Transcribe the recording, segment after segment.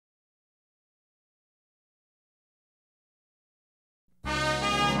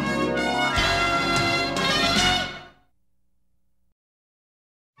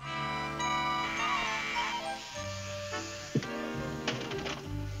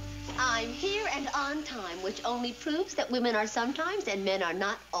I'm here and on time, which only proves that women are sometimes and men are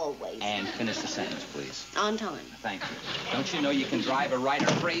not always. And finish the sentence, please. On time. Thank you. Don't you know you can drive a writer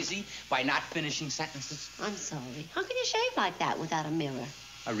crazy by not finishing sentences? I'm sorry. How can you shave like that without a mirror?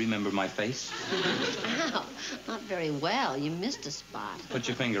 I remember my face. Ow, not very well. You missed a spot. Put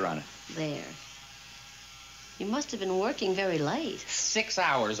your finger on it. There. You must have been working very late. 6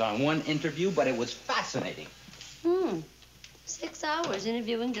 hours on one interview, but it was fascinating. 6 hours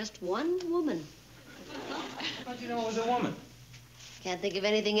interviewing just one woman. How'd you know it was a woman? Can't think of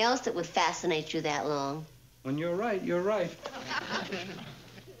anything else that would fascinate you that long. When you're right, you're right.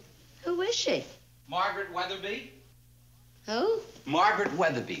 Who is she? Margaret Weatherby. Who? Margaret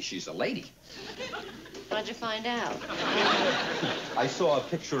Weatherby. She's a lady. How'd you find out? I saw a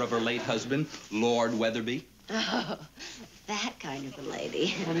picture of her late husband, Lord Weatherby. Oh, that kind of a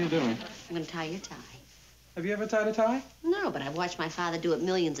lady. What are you doing? I'm going to tie your tie. Have you ever tied a tie? No, but I've watched my father do it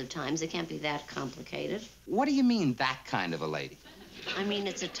millions of times. It can't be that complicated. What do you mean, that kind of a lady? I mean,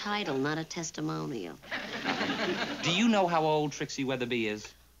 it's a title, not a testimonial. Do you know how old Trixie Weatherby is?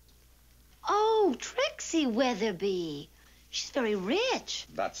 Oh, Trixie Weatherby. She's very rich.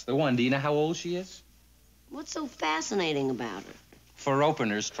 That's the one. Do you know how old she is? What's so fascinating about her? For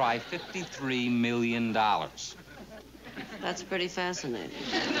openers, try $53 million. That's pretty fascinating.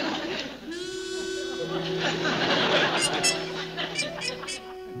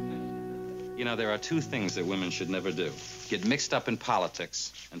 You know, there are two things that women should never do. Get mixed up in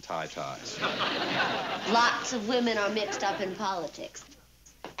politics and tie ties. Lots of women are mixed up in politics.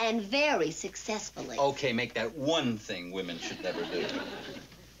 And very successfully. Okay, make that one thing women should never do.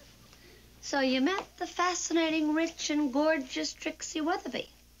 So you met the fascinating, rich, and gorgeous Trixie Weatherby.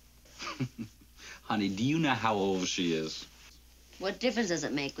 Honey, do you know how old she is? What difference does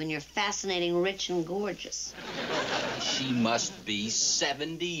it make when you're fascinating, rich, and gorgeous? She must be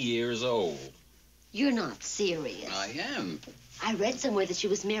 70 years old. You're not serious. I am. I read somewhere that she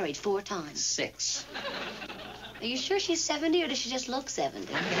was married 4 times. 6. Are you sure she's 70, or does she just look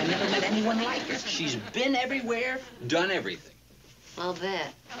 70? I never met anyone like her. She's been everywhere, done everything. I'll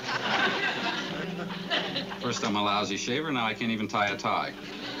bet. First I'm a lousy shaver, now I can't even tie a tie.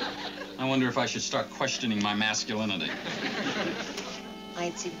 I wonder if I should start questioning my masculinity.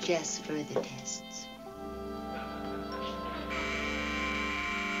 I'd suggest further tests.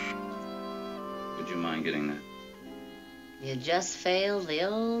 Would you mind getting that? You just failed the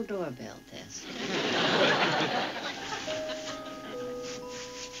old doorbell test.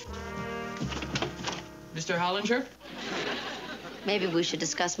 Mr. Hollinger? Maybe we should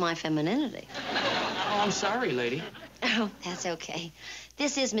discuss my femininity. Oh, I'm sorry, lady. Oh, that's okay.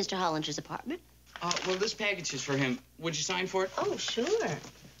 This is Mr. Hollinger's apartment. Well, this package is for him. Would you sign for it? Oh, sure.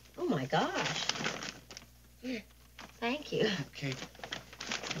 Oh, my gosh. Thank you. Okay.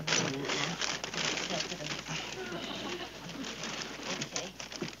 Okay.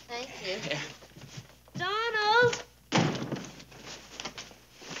 Thank you. Yeah. Donald!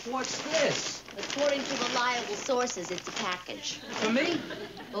 What's this? According to reliable sources, it's a package. For me?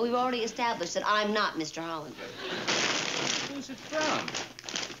 But we've already established that I'm not Mr. Hollinger. Who's it from?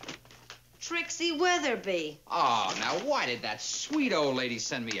 Trixie Weatherby. Oh, now why did that sweet old lady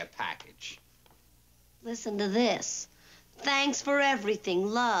send me a package? Listen to this. Thanks for everything,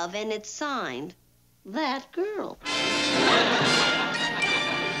 love, and it's signed, that girl.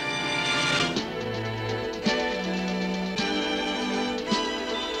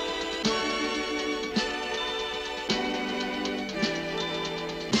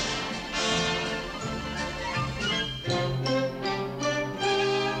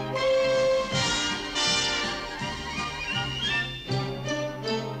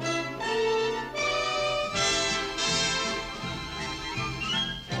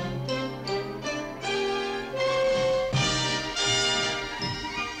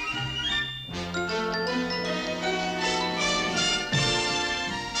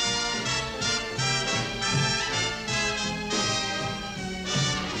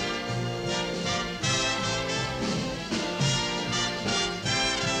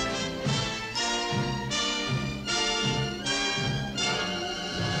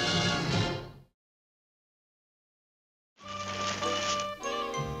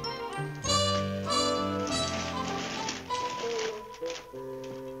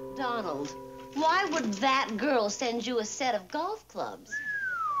 Donald, why would that girl send you a set of golf clubs?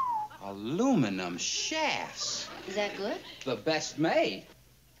 Aluminum shafts. Is that good? The best made.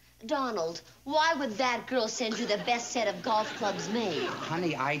 Donald, why would that girl send you the best set of golf clubs made?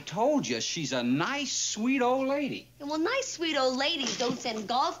 Honey, I told you, she's a nice, sweet old lady. Well, nice, sweet old ladies don't send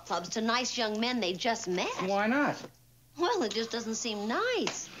golf clubs to nice young men they just met. Why not? Well, it just doesn't seem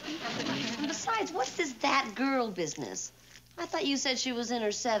nice. And besides, what's this that girl business? I thought you said she was in her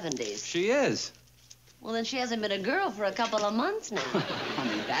 70s. She is. Well, then she hasn't been a girl for a couple of months now.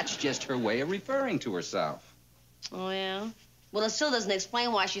 Honey, that's just her way of referring to herself. Oh, yeah? Well, it still doesn't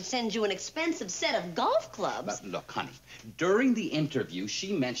explain why she'd send you an expensive set of golf clubs. But look, honey, during the interview,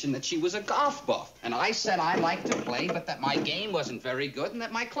 she mentioned that she was a golf buff. And I said I liked to play, but that my game wasn't very good and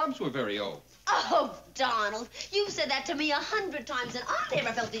that my clubs were very old. Oh, Donald, you've said that to me 100 times, and I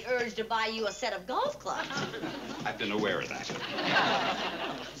never felt the urge to buy you a set of golf clubs. I've been aware of that.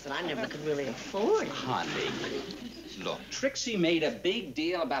 But I never could really afford it. Honey, look, Trixie made a big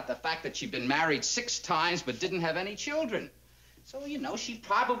deal about the fact that she'd been married 6 times but didn't have any children. So, you know, she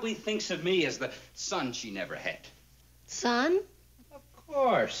probably thinks of me as the son she never had. Son? Of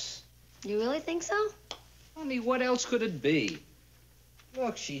course. You really think so? Honey, what else could it be?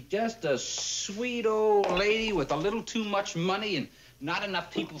 Look, she's just a sweet old lady with a little too much money and not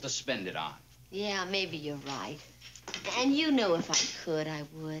enough people to spend it on. Yeah, maybe you're right. And you know if I could, I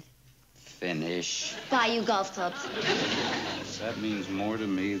would. Finish. Buy you golf clubs. That means more to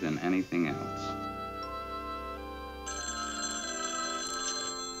me than anything else.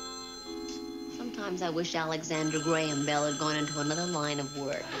 Sometimes I wish Alexander Graham Bell had gone into another line of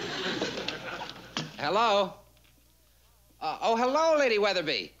work. Hello? Oh, hello, Lady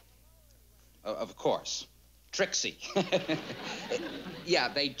Weatherby. Of course. Trixie. Yeah,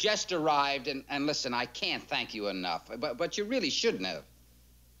 they just arrived, and listen, I can't thank you enough, but you really shouldn't have.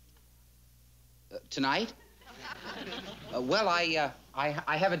 Tonight? Well, I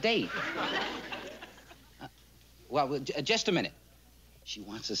have a date. Well, just a minute. She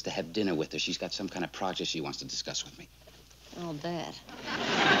wants us to have dinner with her. She's got some kind of project she wants to discuss with me. I'll bet.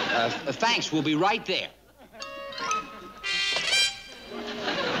 Thanks, we'll be right there.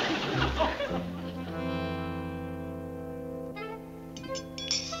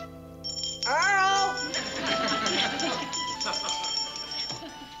 Earl!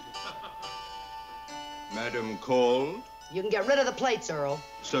 Madam called? You can get rid of the plates, Earl.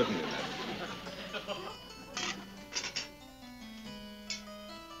 Certainly, madam.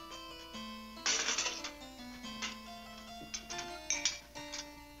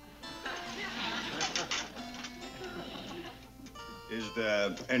 Is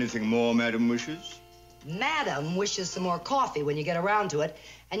there anything more Madam wishes? Madam wishes some more coffee when you get around to it,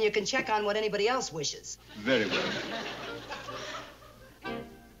 and you can check on what anybody else wishes. Very well.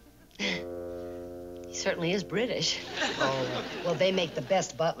 He certainly is British. Oh, well, they make the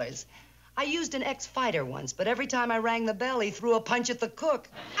best butlers. I used an ex-fighter once, but every time I rang the bell, he threw a punch at the cook.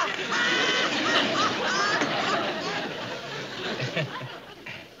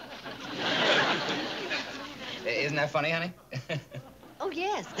 Isn't that funny, honey? Oh,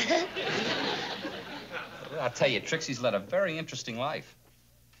 yes. I'll tell you, Trixie's led a very interesting life.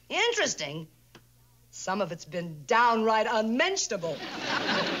 Interesting. Some of it's been downright unmentionable.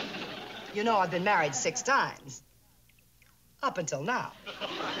 You know, I've been married 6 times. Up until now.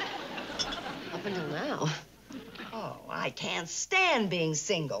 Up until now. Oh, I can't stand being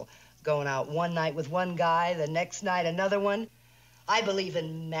single. Going out one night with one guy, the next night another one. I believe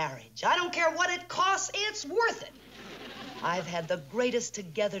in marriage. I don't care what it costs, it's worth it. I've had the greatest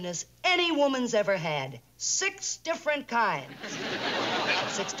togetherness any woman's ever had. 6 different kinds.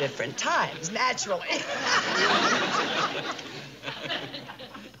 6 different times, naturally.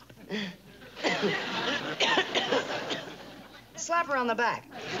 Slap her on the back.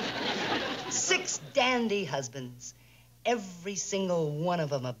 6 dandy husbands. Every single one of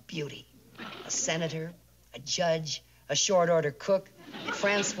them a beauty. A senator, a judge, a short-order cook,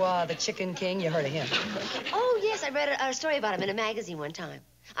 Francois, the Chicken King. You heard of him. Oh, yes, I read a story about him in a magazine one time.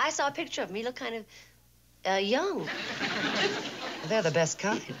 I saw a picture of him. He looked kind of young. They're the best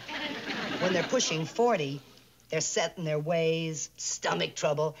kind. When they're pushing 40, they're set in their ways, stomach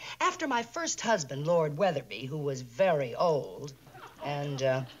trouble. After my first husband, Lord Weatherby, who was very old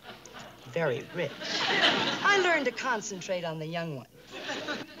and very rich, I learned to concentrate on the young one.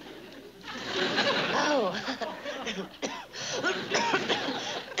 Oh.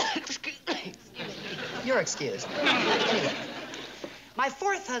 You're excused. Anyway, my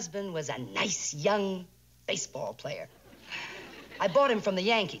 4th husband was a nice young baseball player. I bought him from the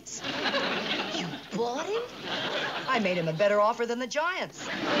Yankees. You bought him? I made him a better offer than the Giants.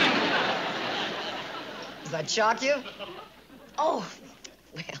 Does that shock you? Oh,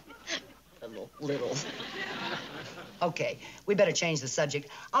 well, a little. Okay, we better change the subject.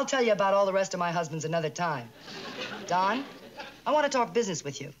 I'll tell you about all the rest of my husbands another time. Don, I want to talk business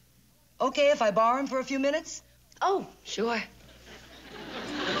with you. Okay if I borrow him for a few minutes? Oh, sure.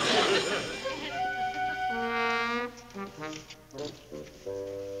 I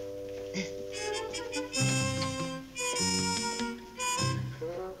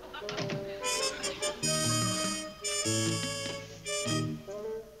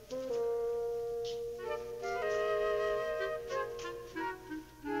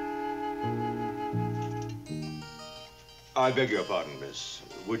beg your pardon, miss.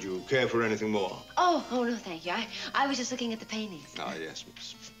 Would you care for anything more? Oh, no, thank you. I was just looking at the paintings. Ah, yes,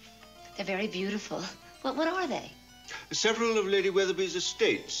 miss. They're very beautiful. What are they? Several of Lady Weatherby's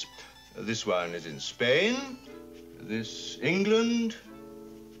estates. This one is in Spain, this England,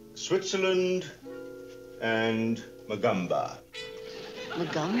 Switzerland, and Magamba.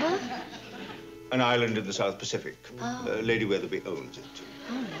 Magamba? An island in the South Pacific. Oh. Lady Weatherby owns it.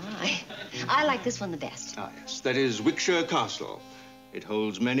 Oh, my. I like this one the best. Ah, yes. That is Wickshire Castle. It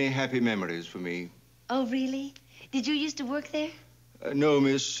holds many happy memories for me. Oh, really? Did you used to work there? No,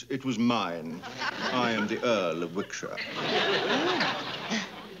 miss. It was mine. I am the Earl of Wickshire. Oh.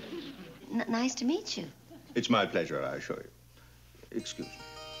 Nice to meet you. It's my pleasure, I assure you. Excuse me.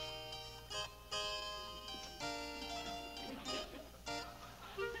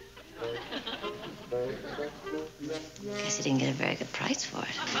 Guess you didn't get a very good price for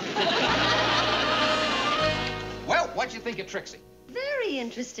it. Well, what'd you think of Trixie? Very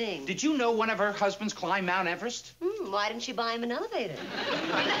interesting. Did you know one of her husbands climbed Mount Everest? Why didn't she buy him an elevator?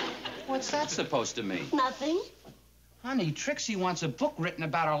 What's that supposed to mean? Nothing. Honey, Trixie wants a book written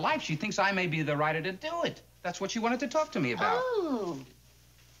about her life. She thinks I may be the writer to do it. That's what she wanted to talk to me about. Oh.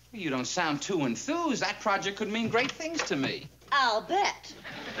 You don't sound too enthused. That project could mean great things to me. I'll bet.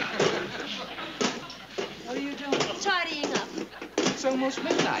 What are you doing? Tidying up. It's almost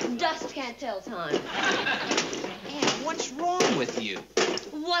midnight. Dust can't tell time. Ann, what's wrong with you?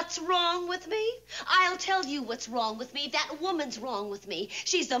 What's wrong with me? I'll tell you what's wrong with me. That woman's wrong with me.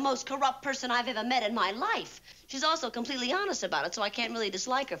 She's the most corrupt person I've ever met in my life. She's also completely honest about it, so I can't really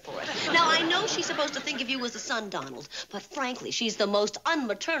dislike her for it. Now, I know she's supposed to think of you as a son, Donald, but frankly, she's the most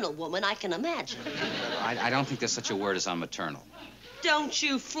unmaternal woman I can imagine. I don't think there's such a word as unmaternal. Don't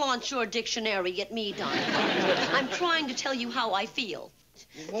you flaunt your dictionary at me, Donald. I'm trying to tell you how I feel.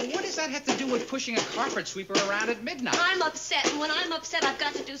 Well, what does that have to do with pushing a carpet sweeper around at midnight? I'm upset, and when I'm upset, I've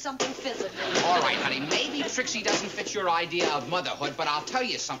got to do something physical. All right, honey, maybe Trixie doesn't fit your idea of motherhood, but I'll tell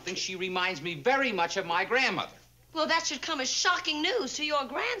you something. She reminds me very much of my grandmother. Well, that should come as shocking news to your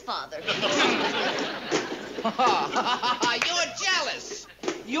grandfather. You're jealous.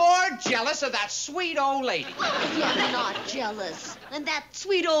 You're jealous of that sweet old lady. You're not jealous. And that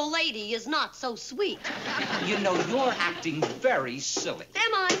sweet old lady is not so sweet. You know, you're acting very silly.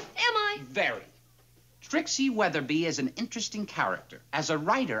 Am I? Am I? Very. Trixie Weatherby is an interesting character. As a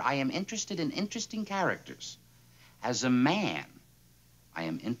writer, I am interested in interesting characters. As a man, I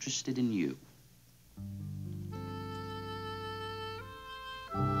am interested in you.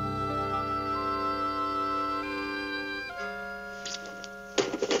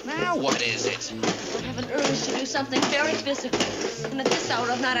 Now what is it? I have an urge to do something very physical. And at this hour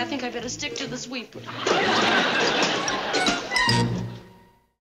of night, I think I better stick to the sweeper.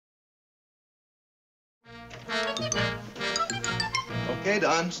 Okay,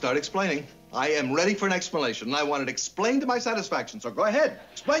 Don, start explaining. I am ready for an explanation, and I want it explained to my satisfaction, so go ahead.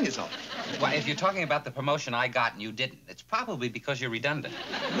 Explain yourself. Well, if you're talking about the promotion I got and you didn't, it's probably because you're redundant.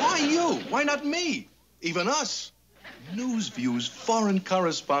 Why you? Why not me? Even us? News View's foreign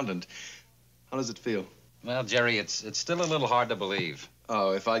correspondent. How does it feel? Well, Jerry, it's still a little hard to believe.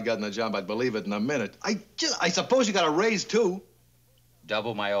 Oh, if I'd gotten a job, I'd believe it in a minute. I suppose you got a raise, too.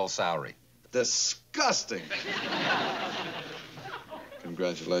 Double my old salary. Disgusting.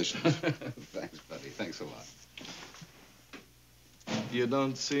 Congratulations. Thanks, buddy. Thanks a lot. You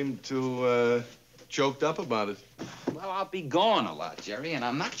don't seem too, choked up about it. Well, I'll be gone a lot, Jerry, and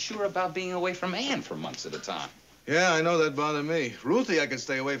I'm not sure about being away from Ann for months at a time. Yeah, I know that bothered me. Ruthie I could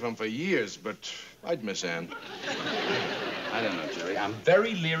stay away from for years, but I'd miss Ann. I don't know, Jerry. I'm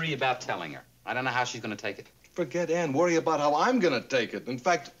very leery about telling her. I don't know how she's going to take it. Forget Ann. Worry about how I'm going to take it. In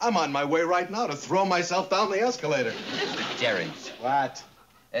fact, I'm on my way right now to throw myself down the escalator. Jerry. What?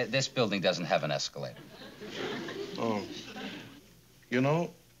 This building doesn't have an escalator. Oh. You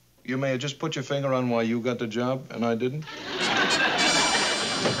know, you may have just put your finger on why you got the job and I didn't.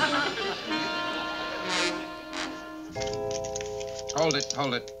 Hold it,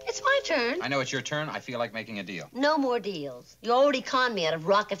 hold it. It's my turn. I know it's your turn. I feel like making a deal. No more deals. You already conned me out of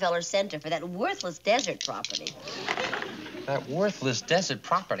Rockefeller Center for that worthless desert property. That worthless desert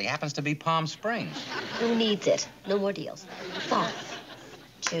property happens to be Palm Springs. Who needs it? No more deals. 5,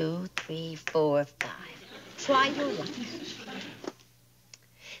 2, 3, 4, 5. Try your luck.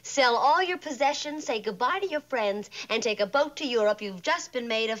 Sell all your possessions, say goodbye to your friends, and take a boat to Europe. You've just been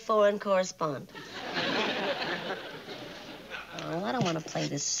made a foreign correspondent. Oh, I don't want to play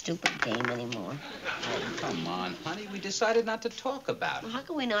this stupid game anymore. Oh, come on, honey. We decided not to talk about it. Well, how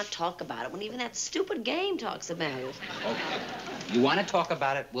can we not talk about it when even that stupid game talks about it? Okay. You want to talk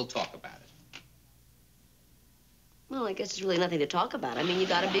about it? We'll talk about it. Well, I guess there's really nothing to talk about. I mean, you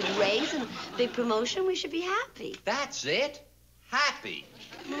got a big raise and a big promotion. We should be happy. That's it? Happy.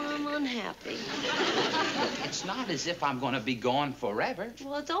 Well, I'm unhappy. It's not as if I'm going to be gone forever.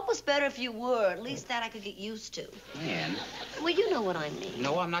 Well, it's almost better if you were. At least that I could get used to. Man. Well, you know what I mean.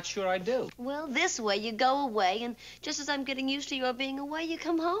 No, I'm not sure I do. Well, this way, you go away, and just as I'm getting used to your being away, you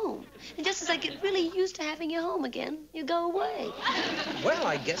come home. And just as I get really used to having you home again, you go away. Well,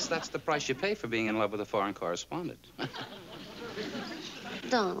 I guess that's the price you pay for being in love with a foreign correspondent.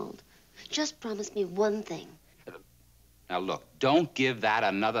 Donald, just promise me one thing. Now, look, don't give that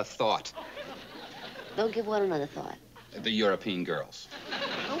another thought. Don't give what another thought? The European girls.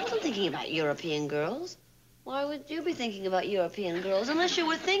 I wasn't thinking about European girls. Why would you be thinking about European girls unless you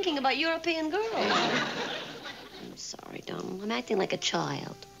were thinking about European girls? I'm sorry, Donald. I'm acting like a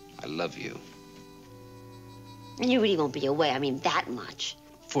child. I love you. And you really won't be away, I mean, that much.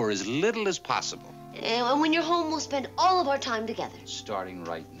 For as little as possible. And when you're home, we'll spend all of our time together. Starting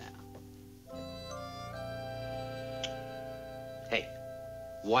right now. Hey,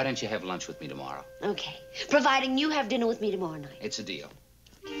 why don't you have lunch with me tomorrow? Okay. Providing you have dinner with me tomorrow night. It's a deal.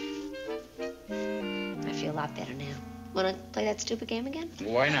 I feel a lot better now. Want to play that stupid game again?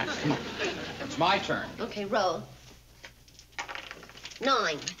 Why not? Come on. It's my turn. Okay, roll.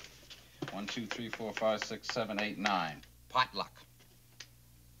 9. 1, 2, 3, 4, 5, 6, 7, 8, 9. Potluck.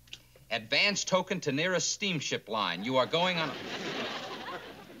 Advance token to nearest steamship line. You are going on a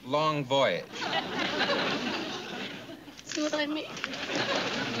long voyage. See what I mean?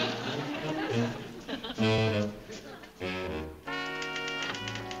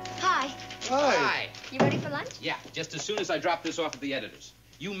 Hi. Hi. You ready for lunch? Yeah, just as soon as I drop this off at the editor's.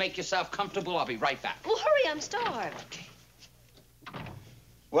 You make yourself comfortable. I'll be right back. Well, hurry. I'm starved.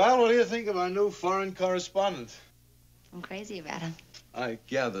 Well, what do you think of our new foreign correspondent? I'm crazy about him. I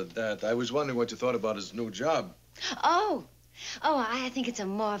gathered that. I was wondering what you thought about his new job. Oh, I think it's a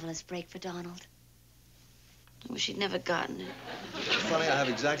marvelous break for Donald. I wish he'd never gotten it. Funny, I have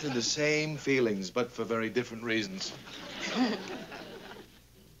exactly the same feelings, but for very different reasons.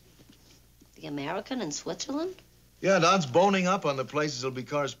 The American in Switzerland? Yeah, Don's boning up on the places he'll be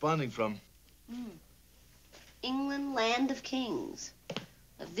corresponding from. England, land of kings.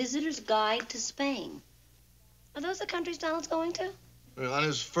 A visitor's guide to Spain. Are those the countries Donald's going to? On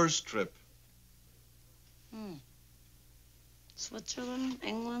his first trip. Switzerland,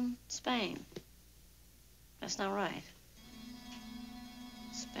 England, Spain. That's not right.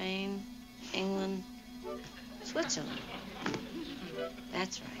 Spain, England, Switzerland.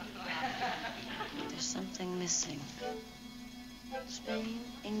 That's right. There's something missing. Spain,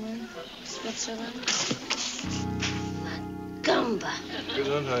 England, Switzerland. Magumba.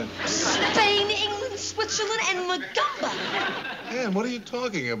 Gesundheit. Spain, England, Switzerland, and Magumba. Ann, what are you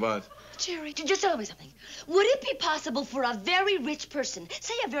talking about? Jerry, just tell me something. Would it be possible for a very rich person,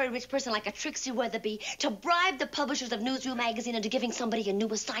 say a very rich person like a Trixie Weatherby, to bribe the publishers of Newsreel magazine into giving somebody a new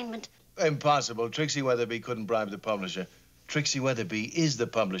assignment? Impossible. Trixie Weatherby couldn't bribe the publisher. Trixie Weatherby is the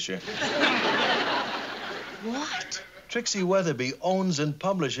publisher. What? Trixie Weatherby owns and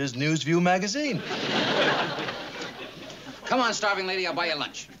publishes Newsview magazine. Come on, starving lady, I'll buy you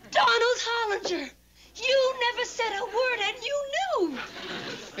lunch. Donald Hollinger! You never said a word, and you knew!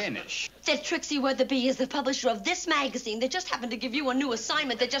 Finish. That Trixie Weatherby is the publisher of this magazine that just happened to give you a new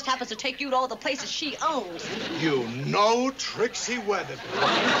assignment that just happens to take you to all the places she owns. You know Trixie Weatherby.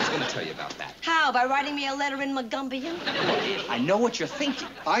 I was going to tell you about that. How? By writing me a letter in Magumbian? I know what you're thinking.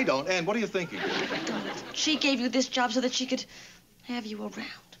 I don't. Ann, what are you thinking? Donald, she gave you this job so that she could have you around.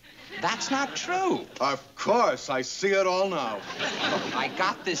 That's not true. Of course. I see it all now. Look, I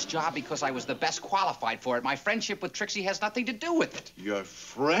got this job because I was the best qualified for it. My friendship with Trixie has nothing to do with it. Your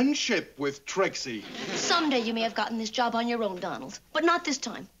friendship with Trixie. Someday you may have gotten this job on your own, Donald. But not this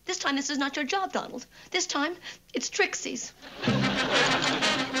time. This time, this is not your job, Donald. This time, it's Trixie's.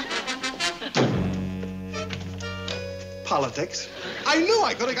 Politics. I knew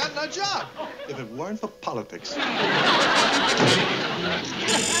I could have gotten a job if it weren't for politics.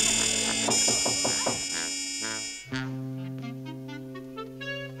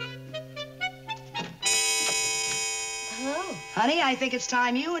 Hello. Honey, I think it's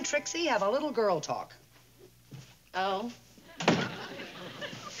time you and Trixie have a little girl talk. Oh.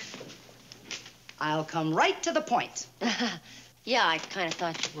 I'll come right to the point. Yeah, I kind of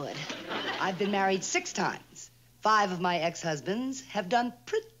thought you would. I've been married 6 times. 5 of my ex-husbands have done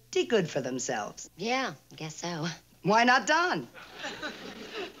pretty good for themselves. Yeah, I guess so. Why not Don?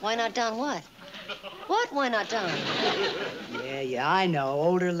 Why not Don what? What? Why not Don? Yeah, I know.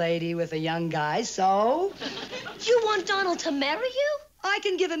 Older lady with a young guy, so? You want Donald to marry you? I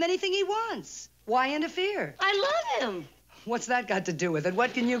can give him anything he wants. Why interfere? I love him. What's that got to do with it?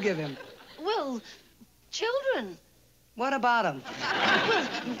 What can you give him? Well, children. What about him? Well,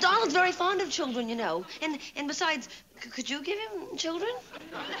 Donald's very fond of children, you know. And besides, could you give him children?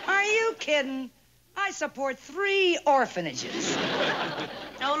 Are you kidding? I support 3 orphanages.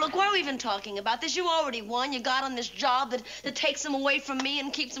 Oh, look, what are we even talking about this? You already won. You got on this job that takes him away from me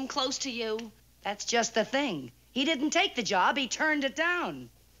and keeps him close to you. That's just the thing. He didn't take the job. He turned it down.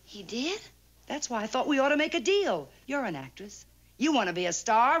 He did? That's why I thought we ought to make a deal. You're an actress. You want to be a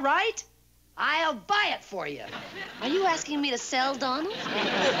star, right? I'll buy it for you. Are you asking me to sell Donald?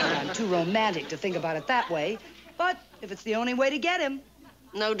 I'm too romantic to think about it that way. But if it's the only way to get him...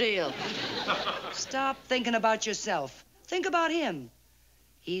 No deal. Stop thinking about yourself. Think about him.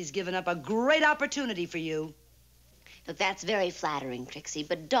 He's given up a great opportunity for you. Look, that's very flattering, Trixie,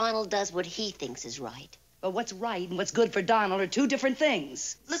 but Donald does what he thinks is right. But what's right and what's good for Donald are 2 different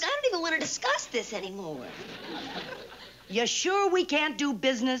things. Look, I don't even want to discuss this anymore. You sure we can't do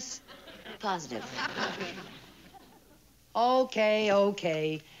business? Positive.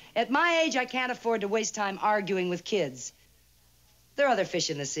 Okay. At my age, I can't afford to waste time arguing with kids. There are other fish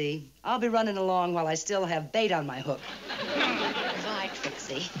in the sea. I'll be running along while I still have bait on my hook. Right,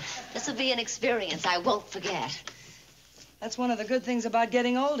 Trixie. This will be an experience I won't forget. That's one of the good things about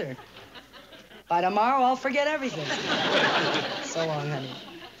getting older. By tomorrow, I'll forget everything. So long, honey.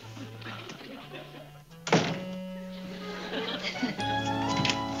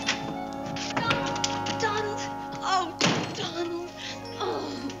 Donald. Oh, Donald.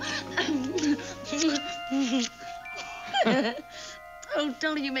 Oh. Oh,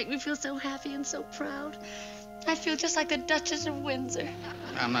 Donald, you make me feel so happy and so proud. I feel just like the Duchess of Windsor.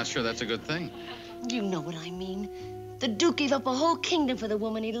 I'm not sure that's a good thing. You know what I mean. The Duke gave up a whole kingdom for the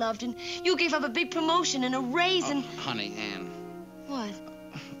woman he loved, and you gave up a big promotion and a raise and... Honey, Anne. What?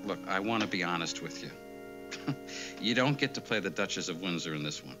 Look, I want to be honest with you. You don't get to play the Duchess of Windsor in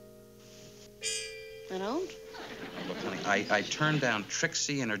this one. I don't? Look, honey, I turned down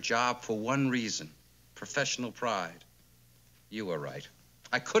Trixie and her job for one reason. Professional pride. You were right.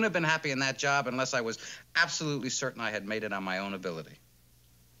 I couldn't have been happy in that job unless I was absolutely certain I had made it on my own ability.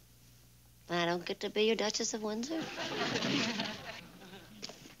 I don't get to be your Duchess of Windsor?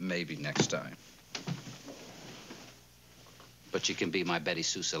 Maybe next time. But you can be my Betty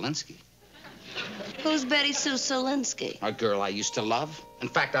Sue Solinsky. Who's Betty Sue Solinsky? A girl I used to love. In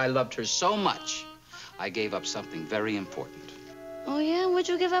fact, I loved her so much, I gave up something very important. Oh, yeah? What'd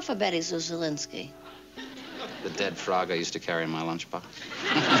you give up for Betty Sue Solinsky? The dead frog I used to carry in my lunchbox.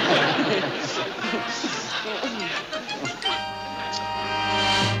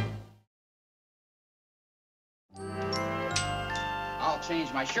 I'll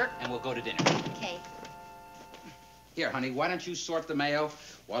change my shirt and we'll go to dinner. Okay. Here, honey, why don't you sort the mail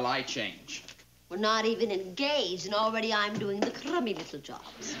while I change? We're not even engaged, and already I'm doing the crummy little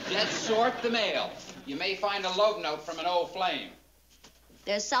jobs. Let's sort the mail. You may find a love note from an old flame.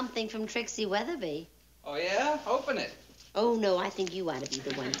 There's something from Trixie Weatherby. Oh, yeah? Open it. Oh, no, I think you ought to be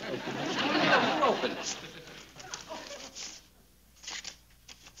the one to open it. You open it.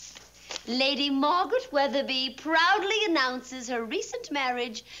 Lady Margaret Weatherby proudly announces her recent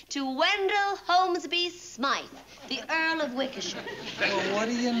marriage to Wendell Holmesby Smythe, the Earl of Wickersham. Well, what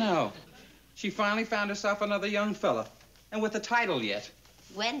do you know? She finally found herself another young fella. And with a title yet.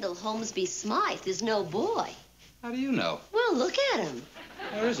 Wendell Holmesby Smythe is no boy. How do you know? Well, look at him.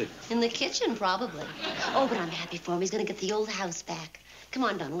 Where is he? In the kitchen, probably. Oh, but I'm happy for him. He's going to get the old house back. Come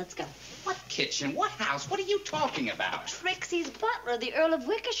on, Donald, let's go. What kitchen? What house? What are you talking about? Trixie's butler, the Earl of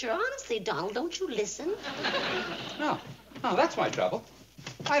Wickershire. Honestly, Donald, don't you listen? No, that's my trouble.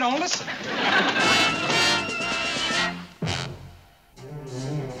 I don't listen.